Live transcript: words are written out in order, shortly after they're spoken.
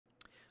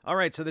All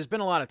right, so there's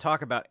been a lot of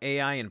talk about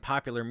AI in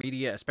popular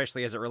media,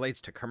 especially as it relates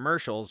to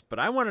commercials, but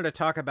I wanted to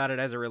talk about it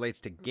as it relates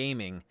to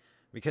gaming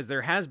because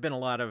there has been a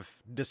lot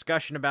of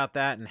discussion about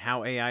that and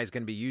how AI is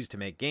going to be used to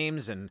make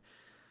games. And,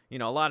 a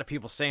lot of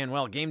people saying,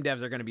 well, game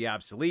devs are going to be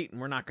obsolete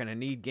and we're not going to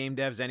need game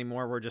devs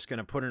anymore. We're just going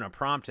to put in a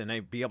prompt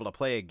and be able to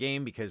play a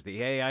game because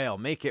the AI will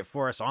make it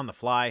for us on the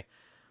fly.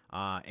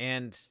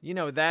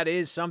 That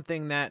is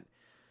something that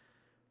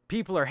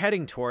people are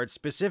heading towards.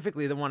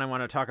 Specifically, the one I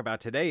want to talk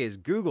about today is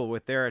Google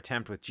with their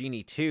attempt with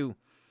Genie 2.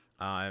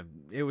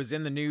 It was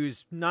in the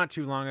news not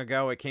too long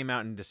ago. It came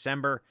out in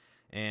December,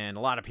 and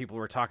a lot of people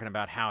were talking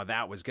about how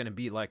that was going to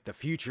be like the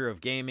future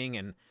of gaming,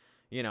 and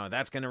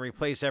that's going to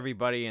replace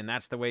everybody, and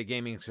that's the way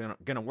gaming's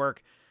going to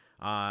work.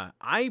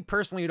 I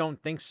personally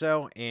don't think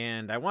so,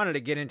 and I wanted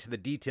to get into the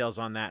details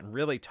on that and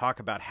really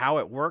talk about how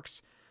it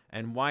works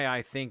and why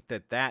I think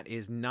that that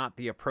is not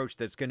the approach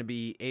that's going to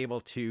be able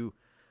to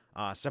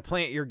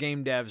supplant your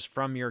game devs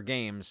from your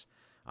games,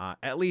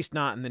 at least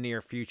not in the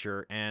near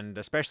future, and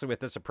especially with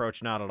this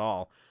approach, not at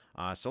all.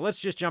 So let's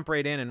just jump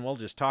right in and we'll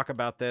just talk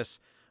about this.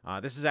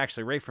 This is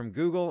actually right from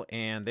Google,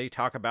 and they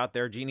talk about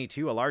their Genie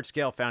 2, a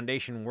large-scale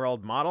foundation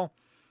world model.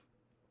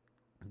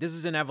 This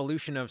is an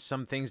evolution of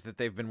some things that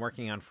they've been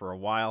working on for a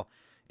while,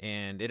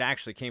 and it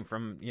actually came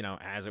from,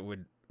 as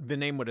the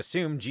name would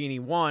assume, Genie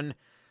 1,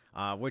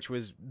 which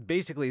was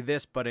basically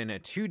this, but in a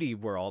 2D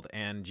world,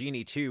 and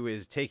Genie 2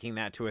 is taking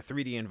that to a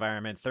 3D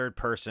environment, third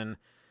person,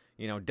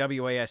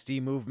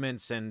 WASD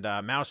movements and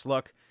mouse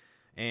look,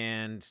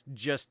 and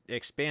just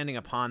expanding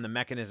upon the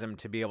mechanism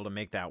to be able to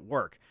make that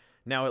work.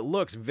 Now, it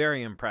looks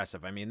very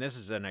impressive. I mean, this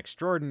is an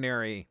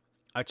extraordinary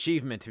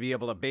achievement to be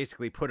able to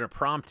basically put a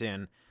prompt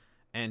in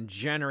and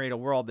generate a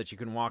world that you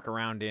can walk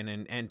around in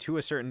and to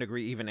a certain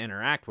degree even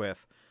interact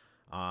with.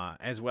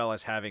 As well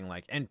as having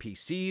like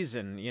NPCs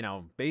and,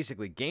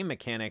 basically game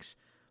mechanics,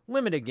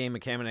 limited game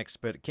mechanics,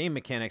 but game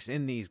mechanics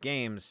in these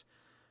games,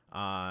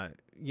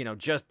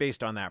 just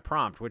based on that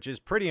prompt, which is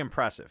pretty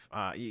impressive.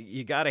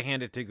 You got to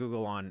hand it to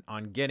Google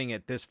on getting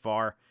it this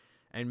far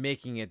and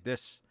making it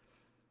this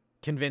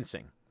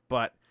convincing.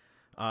 But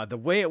the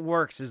way it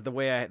works is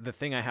the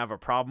thing I have a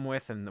problem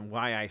with, and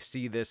why I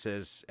see this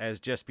as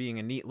just being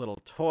a neat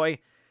little toy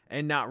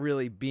and not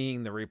really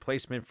being the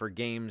replacement for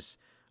games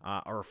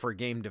or for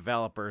game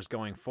developers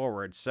going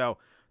forward. So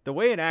the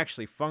way it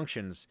actually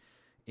functions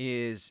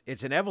is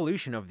it's an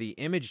evolution of the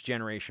image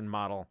generation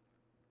model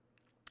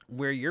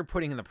where you're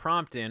putting the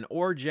prompt in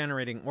or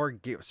generating or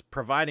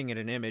providing it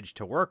an image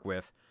to work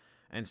with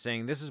and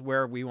saying, this is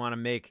where we want to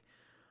make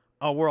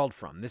a world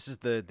from. This is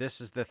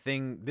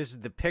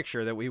the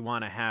picture that we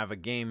want to have a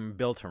game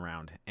built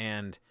around.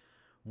 And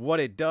what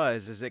it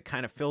does is it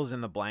kind of fills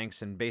in the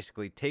blanks and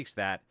basically takes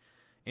that,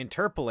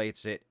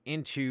 interpolates it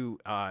into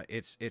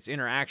its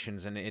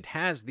interactions, and it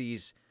has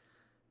these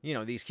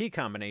key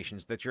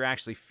combinations that you're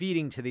actually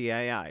feeding to the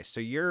AI.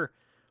 So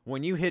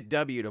when you hit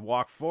W to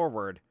walk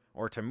forward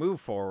or to move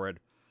forward,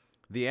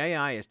 the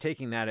AI is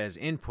taking that as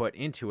input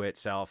into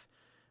itself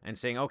and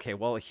saying, okay,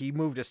 well, he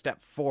moved a step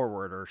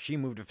forward or she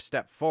moved a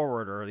step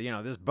forward, or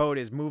this boat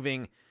is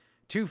moving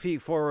 2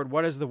 feet forward.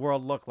 What does the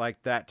world look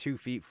like that 2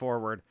 feet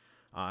forward?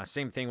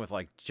 Same thing with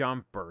like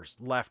jump or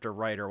left or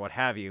right or what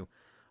have you.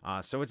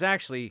 So it's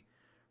actually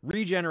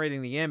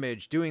regenerating the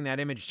image, doing that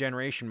image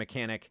generation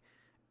mechanic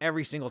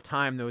every single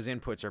time those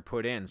inputs are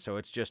put in. So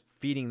it's just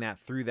feeding that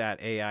through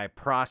that AI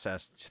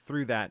process,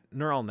 through that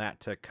neural net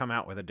to come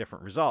out with a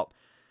different result.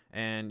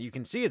 And you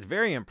can see it's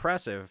very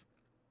impressive.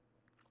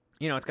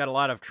 It's got a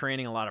lot of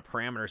training, a lot of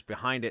parameters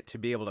behind it to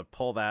be able to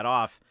pull that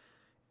off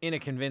in a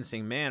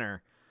convincing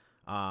manner.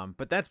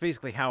 But that's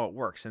basically how it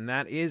works. And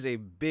that is a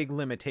big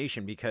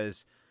limitation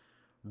because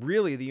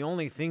really the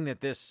only thing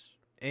that this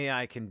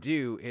AI can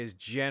do is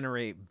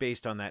generate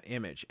based on that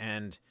image.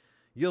 And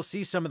you'll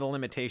see some of the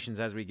limitations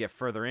as we get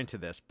further into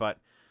this. But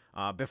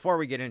before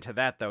we get into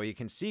that, though, you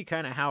can see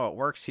kind of how it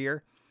works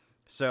here.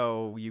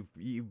 So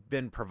you've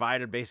been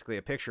provided basically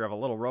a picture of a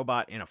little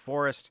robot in a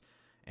forest,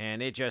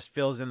 and it just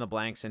fills in the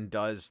blanks and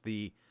does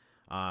the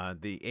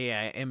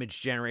AI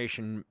image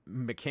generation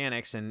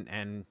mechanics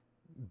and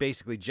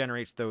basically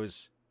generates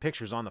those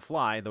pictures on the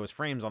fly, those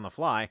frames on the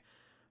fly,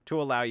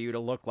 to allow you to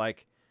look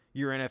like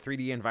you're in a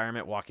 3D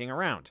environment walking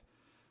around.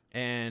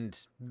 And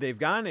they've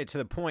gotten it to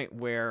the point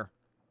where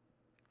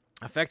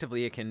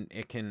effectively it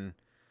can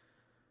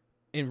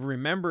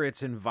remember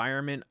its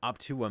environment up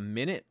to a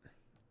minute.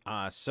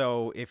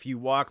 So if you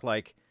walk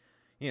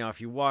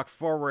if you walk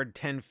forward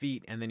 10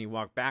 feet and then you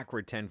walk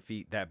backward 10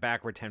 feet, that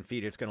backward 10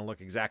 feet, it's going to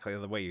look exactly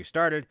the way you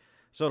started.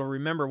 So it'll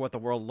remember what the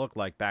world looked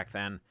like back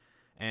then,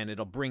 and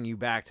it'll bring you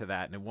back to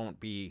that. And it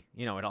won't be,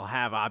 it'll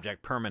have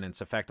object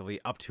permanence effectively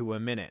up to a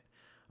minute.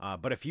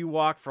 But if you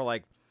walk for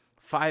like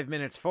 5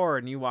 minutes forward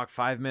and you walk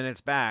 5 minutes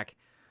back,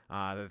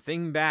 the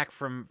thing back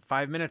from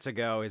 5 minutes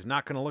ago is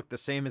not going to look the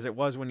same as it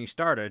was when you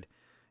started.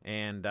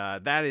 And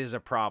that is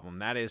a problem.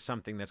 That is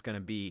something that's going to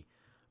be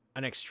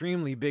an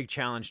extremely big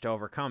challenge to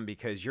overcome,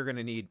 because you're going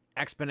to need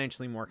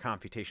exponentially more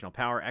computational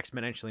power,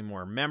 exponentially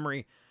more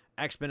memory,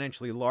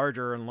 exponentially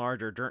larger and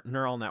larger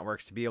neural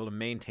networks to be able to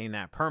maintain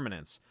that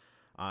permanence.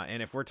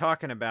 And if we're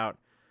talking about,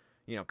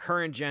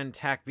 current gen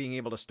tech being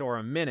able to store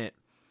a minute,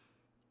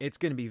 it's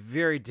going to be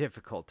very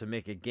difficult to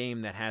make a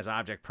game that has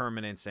object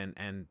permanence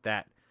and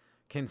that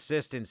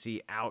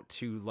consistency out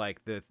to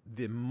like the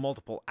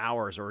multiple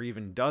hours or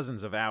even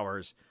dozens of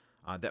hours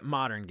that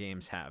modern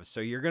games have. So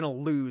you're going to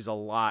lose a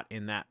lot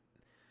in that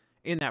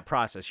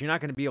process. You're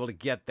not going to be able to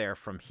get there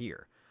from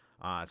here.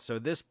 So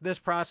this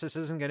process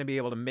isn't going to be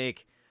able to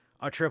make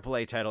a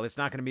AAA title. It's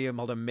not going to be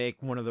able to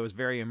make one of those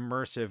very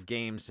immersive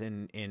games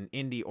in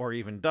indie or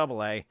even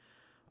AA.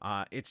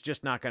 It's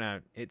just not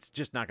gonna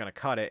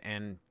cut it,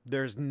 and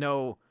there's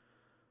no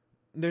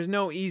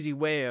easy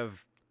way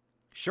of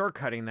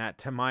shortcutting that,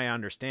 to my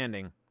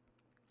understanding.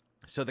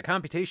 So the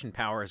computation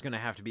power is going to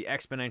have to be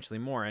exponentially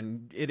more,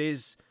 and it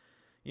is,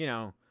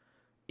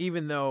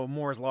 even though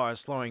Moore's law is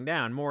slowing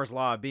down, Moore's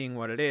law being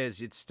what it is,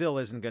 it still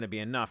isn't going to be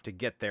enough to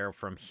get there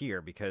from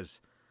here,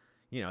 because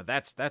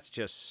that's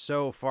just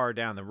so far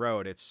down the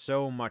road. It's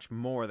so much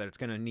more that it's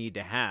going to need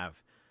to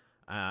have.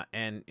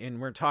 And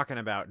we're talking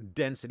about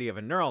density of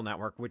a neural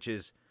network, which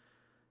is,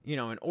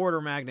 an order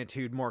of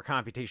magnitude more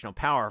computational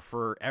power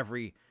for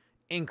every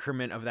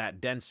increment of that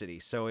density.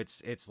 So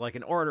it's like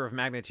an order of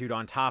magnitude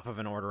on top of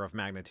an order of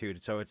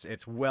magnitude. So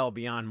it's well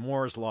beyond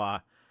Moore's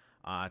law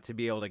to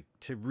be able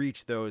to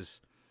reach those,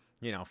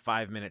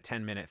 5-minute,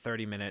 10-minute,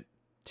 30-minute,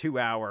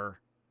 2-hour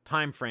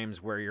time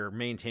frames where you're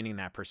maintaining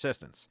that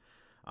persistence.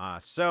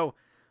 So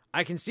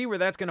I can see where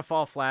that's going to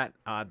fall flat.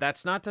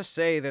 That's not to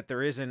say that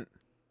there isn't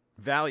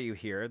value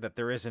here, that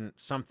there isn't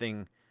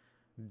something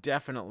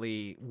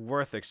definitely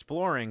worth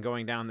exploring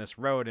going down this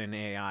road in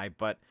AI,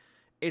 but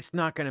it's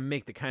not going to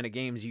make the kind of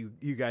games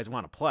you guys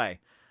want to play.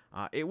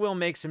 It will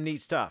make some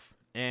neat stuff,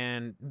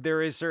 and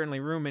there is certainly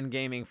room in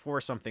gaming for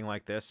something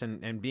like this,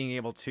 and being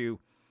able to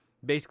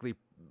basically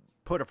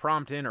put a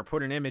prompt in or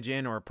put an image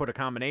in or put a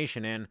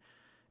combination in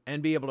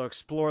and be able to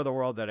explore the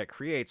world that it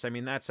creates. I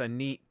mean, that's a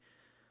neat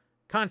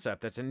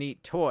concept. That's a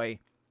neat toy.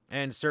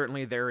 And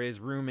certainly there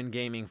is room in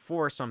gaming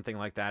for something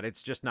like that.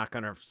 It's just not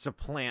going to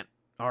supplant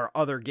our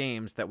other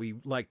games that we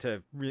like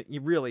to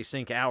really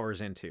sink hours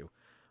into.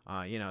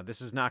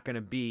 This is not going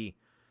to be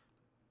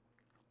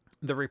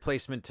the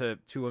replacement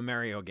to a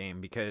Mario game,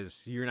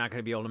 because you're not going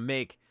to be able to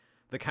make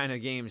the kind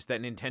of games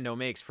that Nintendo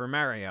makes for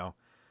Mario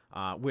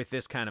with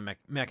this kind of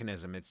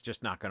mechanism. It's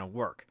just not going to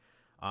work.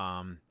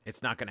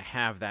 It's not going to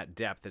have that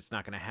depth. It's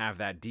not going to have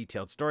that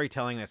detailed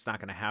storytelling. It's not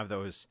going to have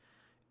those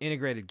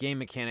integrated game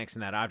mechanics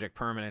and that object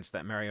permanence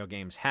that Mario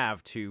games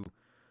have to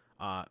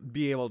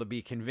be able to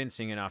be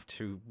convincing enough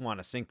to want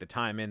to sink the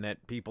time in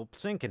that people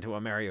sink into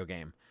a Mario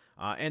game.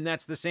 And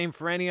that's the same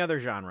for any other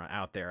genre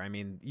out there. I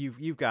mean,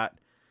 you've got,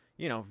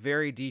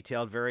 very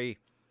detailed, very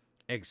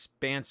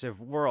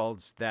expansive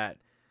worlds that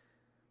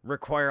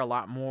require a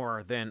lot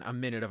more than a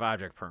minute of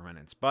object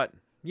permanence. But,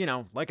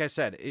 like I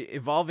said,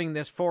 evolving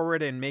this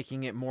forward and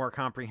making it more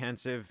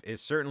comprehensive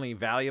is certainly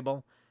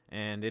valuable,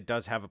 and it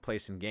does have a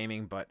place in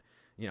gaming, but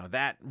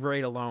that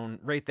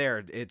right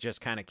there, it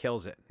just kind of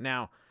kills it.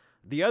 Now,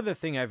 the other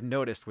thing I've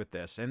noticed with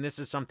this, and this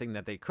is something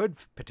that they could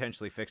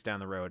potentially fix down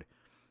the road,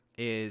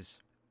 is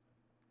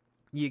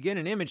you get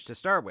an image to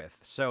start with.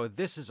 So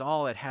this is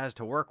all it has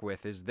to work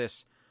with, is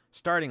this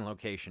starting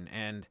location.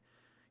 And,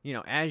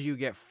 as you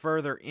get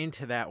further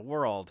into that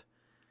world,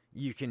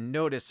 you can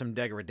notice some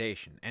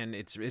degradation. And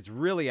it's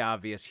really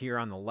obvious here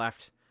on the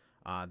left.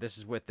 This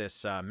is with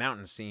this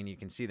mountain scene. You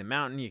can see the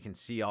mountain, you can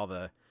see all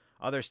the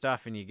other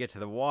stuff, and you get to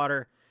the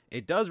water.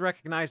 It does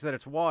recognize that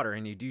it's water,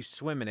 and you do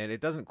swim in it. It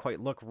doesn't quite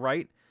look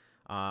right,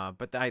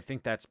 but I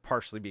think that's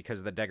partially because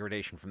of the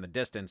degradation from the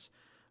distance.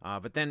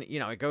 But then,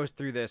 it goes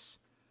through this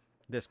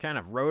kind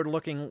of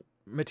road-looking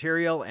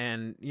material,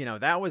 and,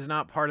 that was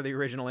not part of the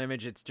original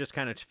image. It's just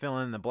kind of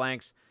filling in the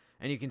blanks,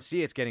 and you can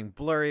see it's getting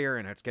blurrier,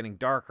 and it's getting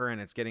darker, and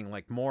it's getting,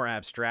 more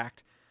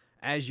abstract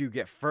as you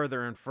get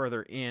further and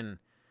further in,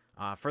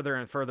 further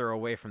and further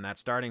away from that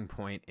starting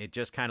point. It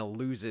just kind of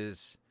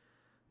loses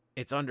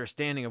its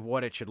understanding of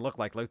what it should look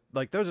like.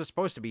 Like those are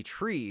supposed to be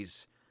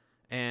trees,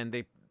 and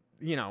they,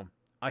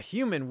 a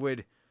human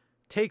would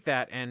take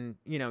that and,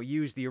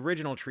 use the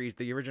original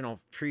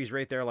trees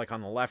right there, like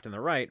on the left and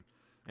the right,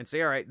 and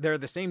say, all right, they're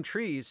the same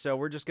trees, so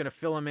we're just going to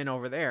fill them in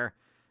over there,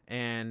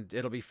 and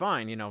it'll be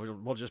fine.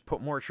 We'll just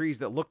put more trees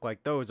that look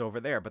like those over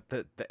there. But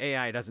the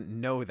AI doesn't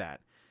know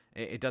that.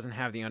 It doesn't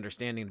have the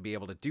understanding to be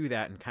able to do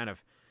that and kind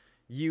of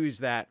use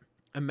that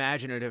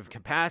imaginative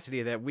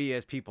capacity that we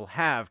as people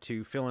have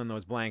to fill in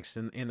those blanks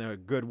in a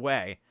good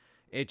way.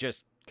 It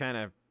just kind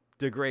of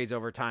degrades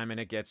over time, and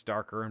it gets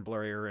darker and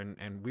blurrier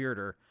and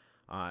weirder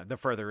the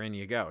further in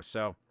you go.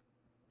 So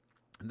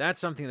that's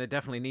something that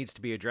definitely needs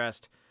to be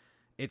addressed.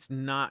 It's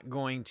not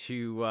going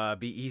to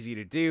be easy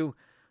to do,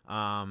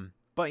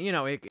 but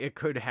it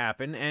could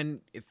happen.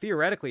 And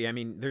theoretically, I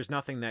mean, there's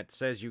nothing that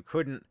says you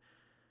couldn't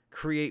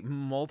create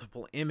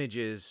multiple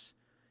images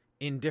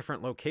in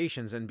different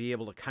locations and be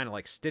able to kind of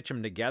stitch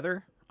them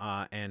together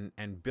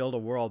and build a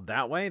world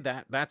that way.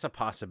 That's a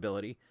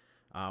possibility,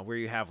 where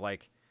you have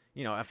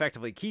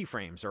effectively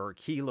keyframes or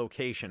key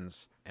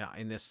locations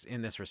in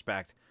this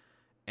respect,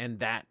 and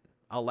that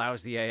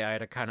allows the AI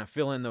to kind of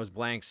fill in those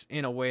blanks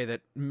in a way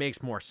that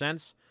makes more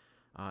sense.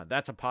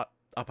 That's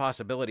a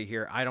possibility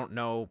here. I don't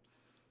know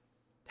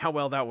how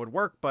well that would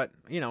work, but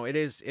it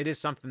is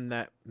something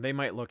that they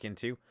might look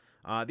into.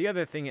 The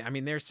other thing, I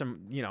mean, there's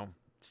some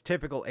it's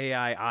typical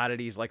AI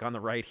oddities. Like on the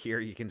right here,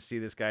 you can see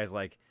this guy's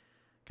like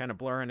kind of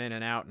blurring in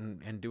and out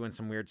and doing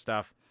some weird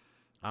stuff.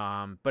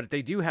 But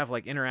they do have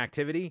like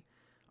interactivity,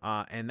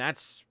 and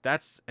that's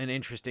an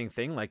interesting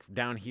thing. Like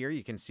down here,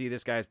 you can see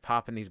this guy's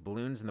popping these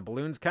balloons, and the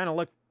balloons kind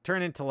of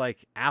turn into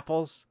like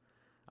apples,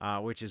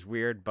 which is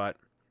weird. But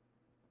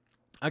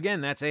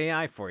again, that's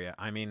AI for you.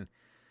 I mean,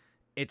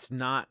 it's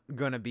not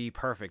going to be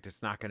perfect.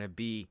 It's not going to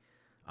be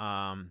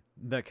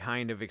the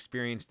kind of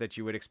experience that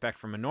you would expect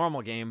from a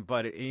normal game,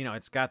 but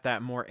it's got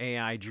that more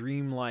AI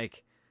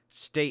dreamlike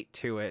state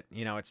to it.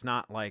 It's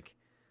not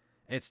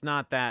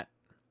that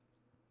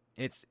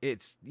it's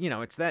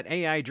that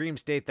AI dream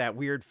state, that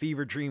weird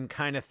fever dream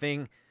kind of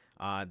thing.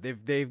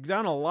 They've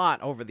done a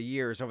lot over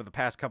the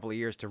past couple of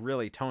years to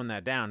really tone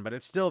that down, but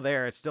it's still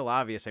there. It's still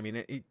obvious. I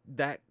mean,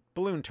 that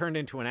balloon turned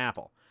into an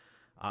apple.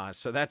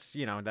 So that's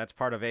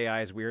part of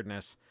AI's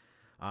weirdness.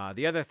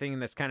 The other thing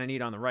that's kind of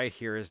neat on the right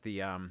here is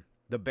the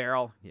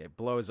barrel. It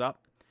blows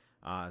up.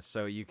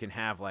 So you can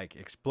have like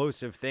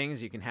explosive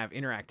things. You can have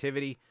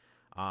interactivity.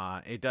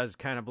 It does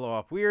kind of blow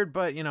up weird,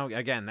 but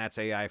again, that's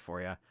AI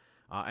for you.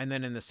 And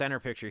then in the center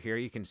picture here,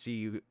 you can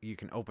see you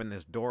can open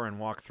this door and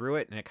walk through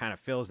it, and it kind of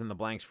fills in the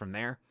blanks from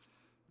there,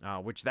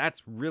 which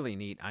that's really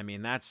neat. I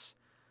mean, that's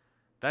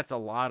a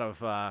lot of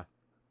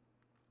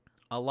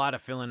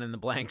filling in the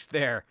blanks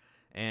there.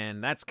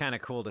 And that's kind of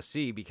cool to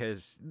see,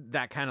 because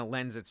that kind of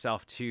lends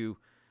itself to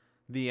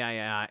the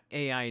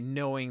AI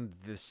knowing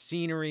the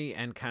scenery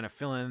and kind of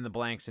filling in the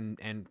blanks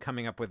and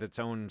coming up with its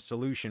own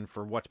solution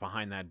for what's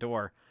behind that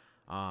door.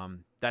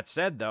 That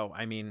said, though,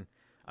 I mean,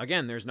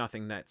 again, there's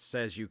nothing that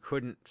says you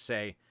couldn't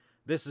say,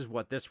 this is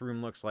what this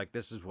room looks like,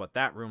 this is what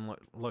that room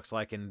looks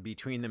like, and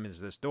between them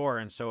is this door.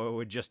 And so it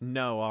would just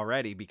know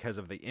already, because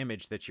of the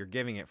image that you're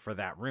giving it for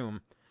that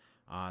room,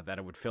 that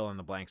it would fill in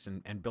the blanks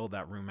and build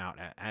that room out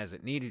as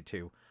it needed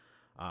to.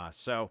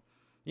 So,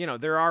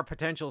 there are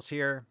potentials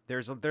here.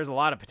 There's a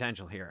lot of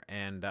potential here,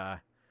 and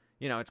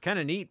it's kind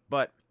of neat.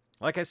 But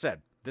like I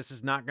said, this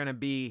is not going to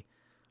be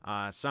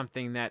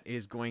something that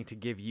is going to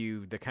give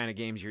you the kind of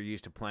games you're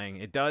used to playing.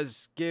 It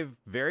does give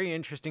very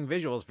interesting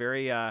visuals,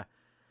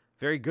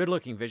 very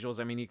good-looking visuals.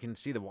 I mean, you can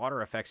see the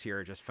water effects here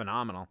are just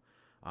phenomenal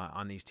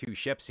on these two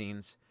ship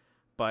scenes.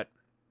 But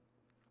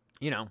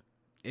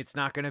it's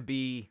not going to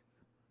be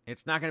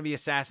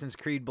Assassin's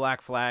Creed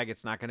Black Flag.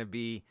 It's not going to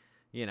be,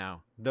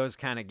 those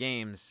kind of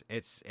games.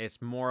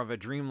 It's more of a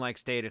dreamlike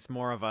state. It's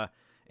more of a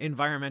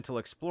environmental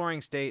exploring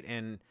state,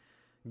 and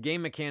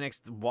game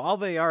mechanics, while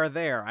they are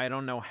there, I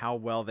don't know how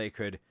well they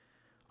could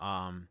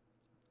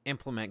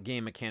implement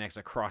game mechanics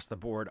across the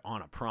board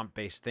on a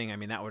prompt-based thing. I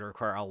mean, that would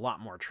require a lot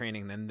more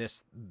training than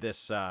this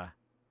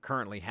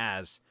currently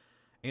has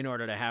in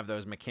order to have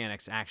those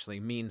mechanics actually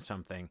mean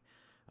something.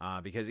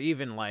 Because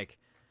even like,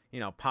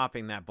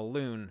 popping that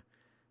balloon,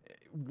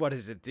 what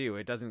does it do?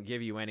 It doesn't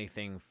give you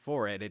anything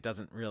for it. It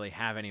doesn't really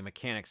have any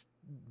mechanics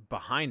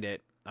behind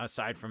it,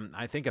 aside from,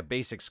 I think, a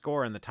basic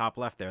score in the top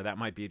left there. That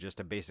might be just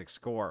a basic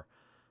score.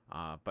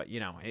 But,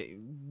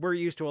 we're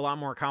used to a lot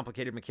more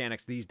complicated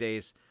mechanics these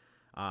days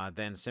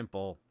than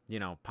simple,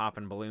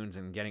 popping balloons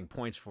and getting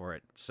points for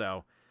it.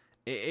 So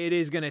it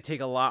is going to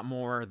take a lot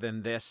more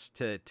than this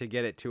to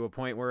get it to a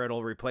point where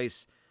it'll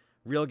replace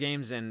real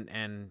games.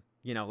 And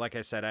like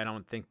I said, I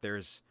don't think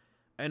there's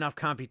enough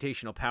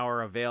computational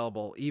power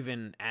available,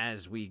 even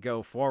as we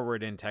go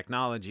forward in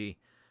technology,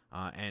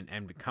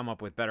 and come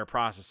up with better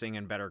processing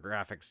and better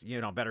graphics,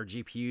 better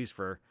GPUs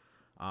for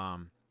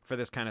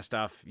this kind of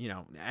stuff.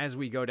 As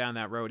we go down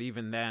that road,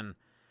 even then,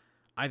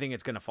 I think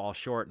it's going to fall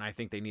short, and I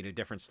think they need a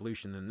different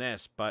solution than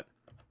this. But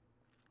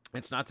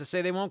it's not to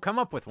say they won't come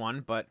up with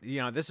one, but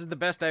this is the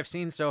best I've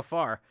seen so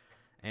far.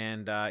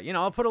 And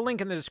I'll put a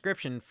link in the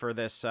description for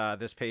this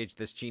page,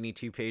 this Genie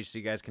 2 page, so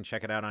you guys can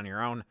check it out on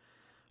your own.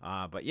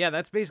 But yeah,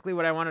 that's basically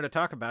what I wanted to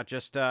talk about.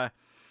 Just,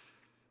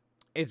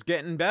 it's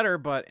getting better,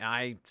 but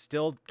I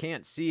still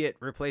can't see it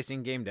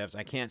replacing game devs.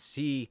 I can't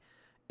see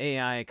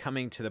AI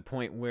coming to the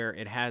point where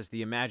it has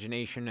the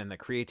imagination and the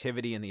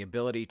creativity and the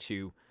ability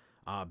to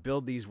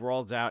build these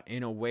worlds out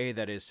in a way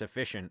that is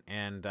sufficient.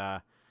 And,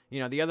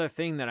 the other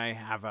thing that I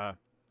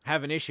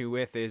have an issue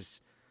with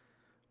is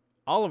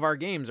all of our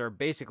games are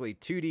basically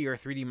 2D or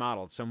 3D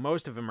modeled. So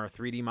most of them are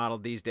 3D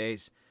modeled these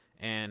days.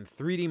 And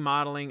 3D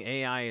modeling,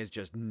 AI is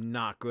just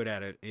not good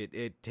at it.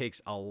 It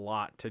takes a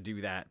lot to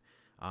do that,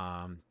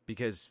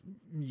 because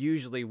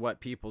usually what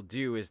people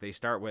do is they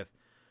start with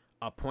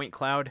a point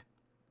cloud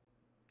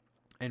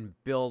and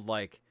build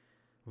like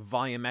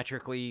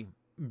volumetrically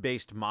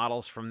based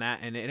models from that,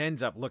 and it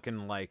ends up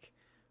looking like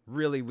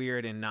really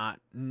weird and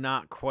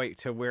not quite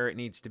to where it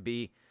needs to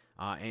be.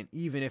 And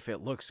even if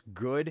it looks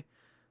good,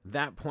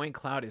 that point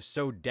cloud is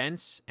so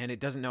dense, and it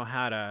doesn't know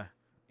how to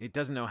it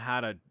doesn't know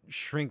how to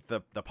shrink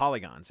the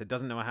polygons. It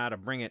doesn't know how to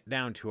bring it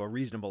down to a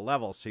reasonable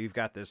level. So you've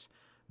got this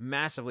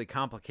massively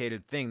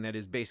complicated thing that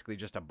is basically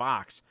just a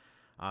box,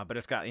 but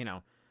it's got,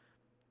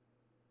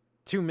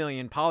 2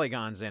 million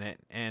polygons in it,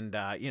 and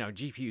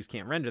GPUs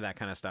can't render that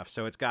kind of stuff.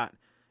 So it's got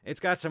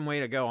some way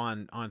to go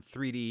on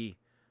 3D,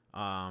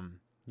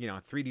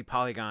 3D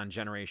polygon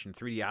generation,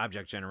 3D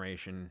object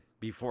generation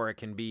before it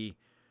can be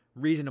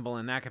reasonable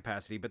in that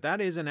capacity. But that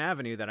is an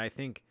avenue that I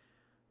think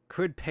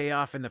could pay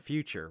off in the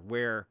future,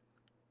 where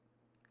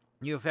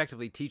you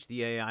effectively teach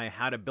the AI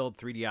how to build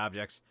 3D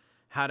objects,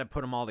 how to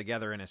put them all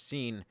together in a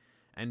scene,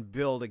 and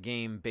build a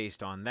game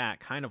based on that,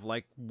 kind of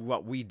like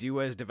what we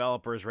do as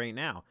developers right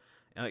now.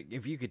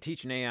 If you could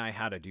teach an AI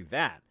how to do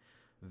that,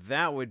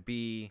 that would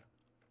be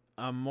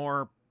a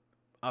more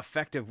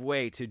effective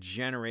way to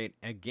generate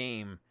a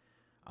game,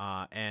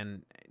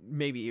 and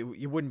maybe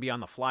it wouldn't be on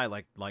the fly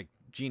like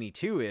Genie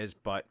 2 is,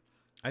 but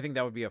I think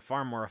that would be a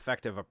far more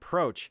effective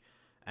approach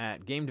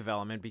at game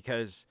development,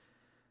 because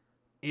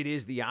it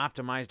is the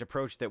optimized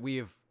approach that we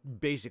have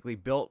basically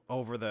built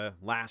over the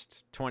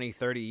last 20,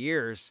 30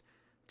 years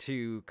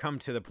to come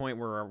to the point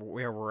where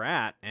we're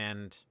at.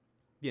 And,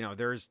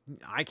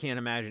 I can't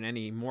imagine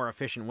any more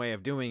efficient way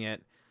of doing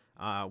it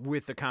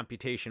with the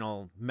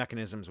computational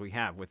mechanisms we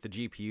have, with the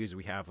GPUs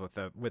we have, with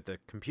the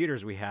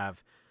computers we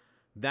have.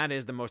 That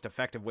is the most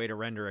effective way to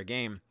render a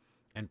game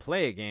and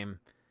play a game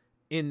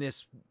in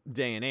this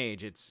day and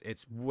age.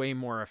 It's way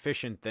more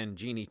efficient than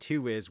Genie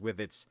 2 is, with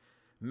its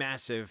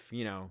massive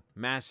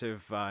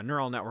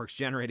neural networks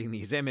generating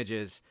these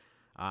images,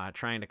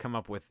 trying to come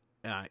up with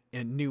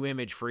a new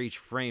image for each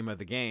frame of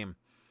the game.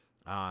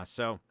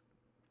 So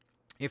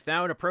if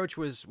that approach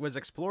was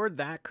explored,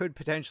 that could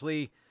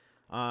potentially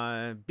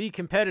be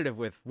competitive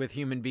with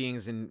human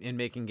beings in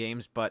making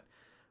games. But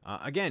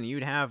again,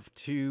 you'd have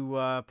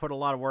to put a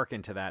lot of work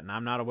into that, and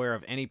I'm not aware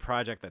of any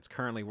project that's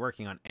currently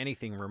working on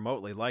anything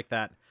remotely like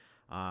that.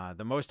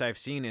 The most I've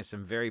seen is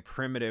some very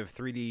primitive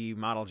 3D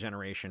model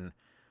generation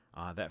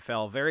that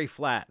fell very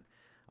flat,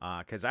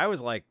 because I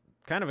was like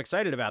kind of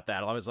excited about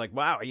that. I was like,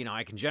 wow,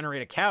 I can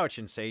generate a couch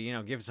and say,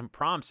 give some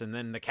prompts, and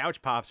then the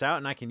couch pops out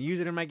and I can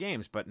use it in my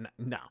games. But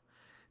no,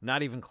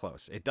 not even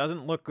close. It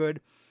doesn't look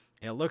good.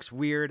 It looks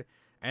weird.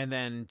 And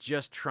then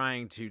just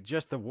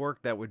the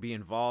work that would be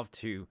involved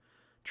to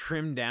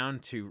trim down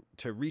to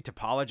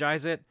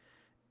retopologize it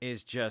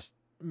is just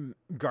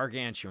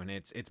gargantuan.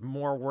 It's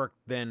more work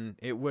than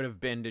it would have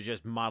been to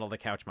just model the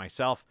couch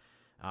myself.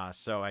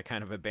 So I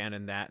kind of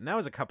abandoned that, and that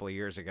was a couple of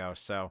years ago.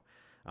 So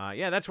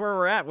yeah, that's where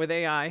we're at with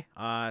AI.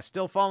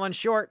 Still falling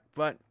short,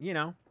 but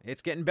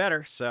it's getting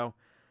better. So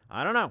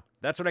I don't know.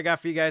 That's what I got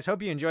for you guys.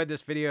 Hope you enjoyed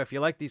this video. If you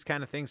like these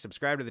kind of things,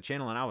 subscribe to the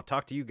channel, and I will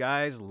talk to you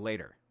guys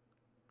later.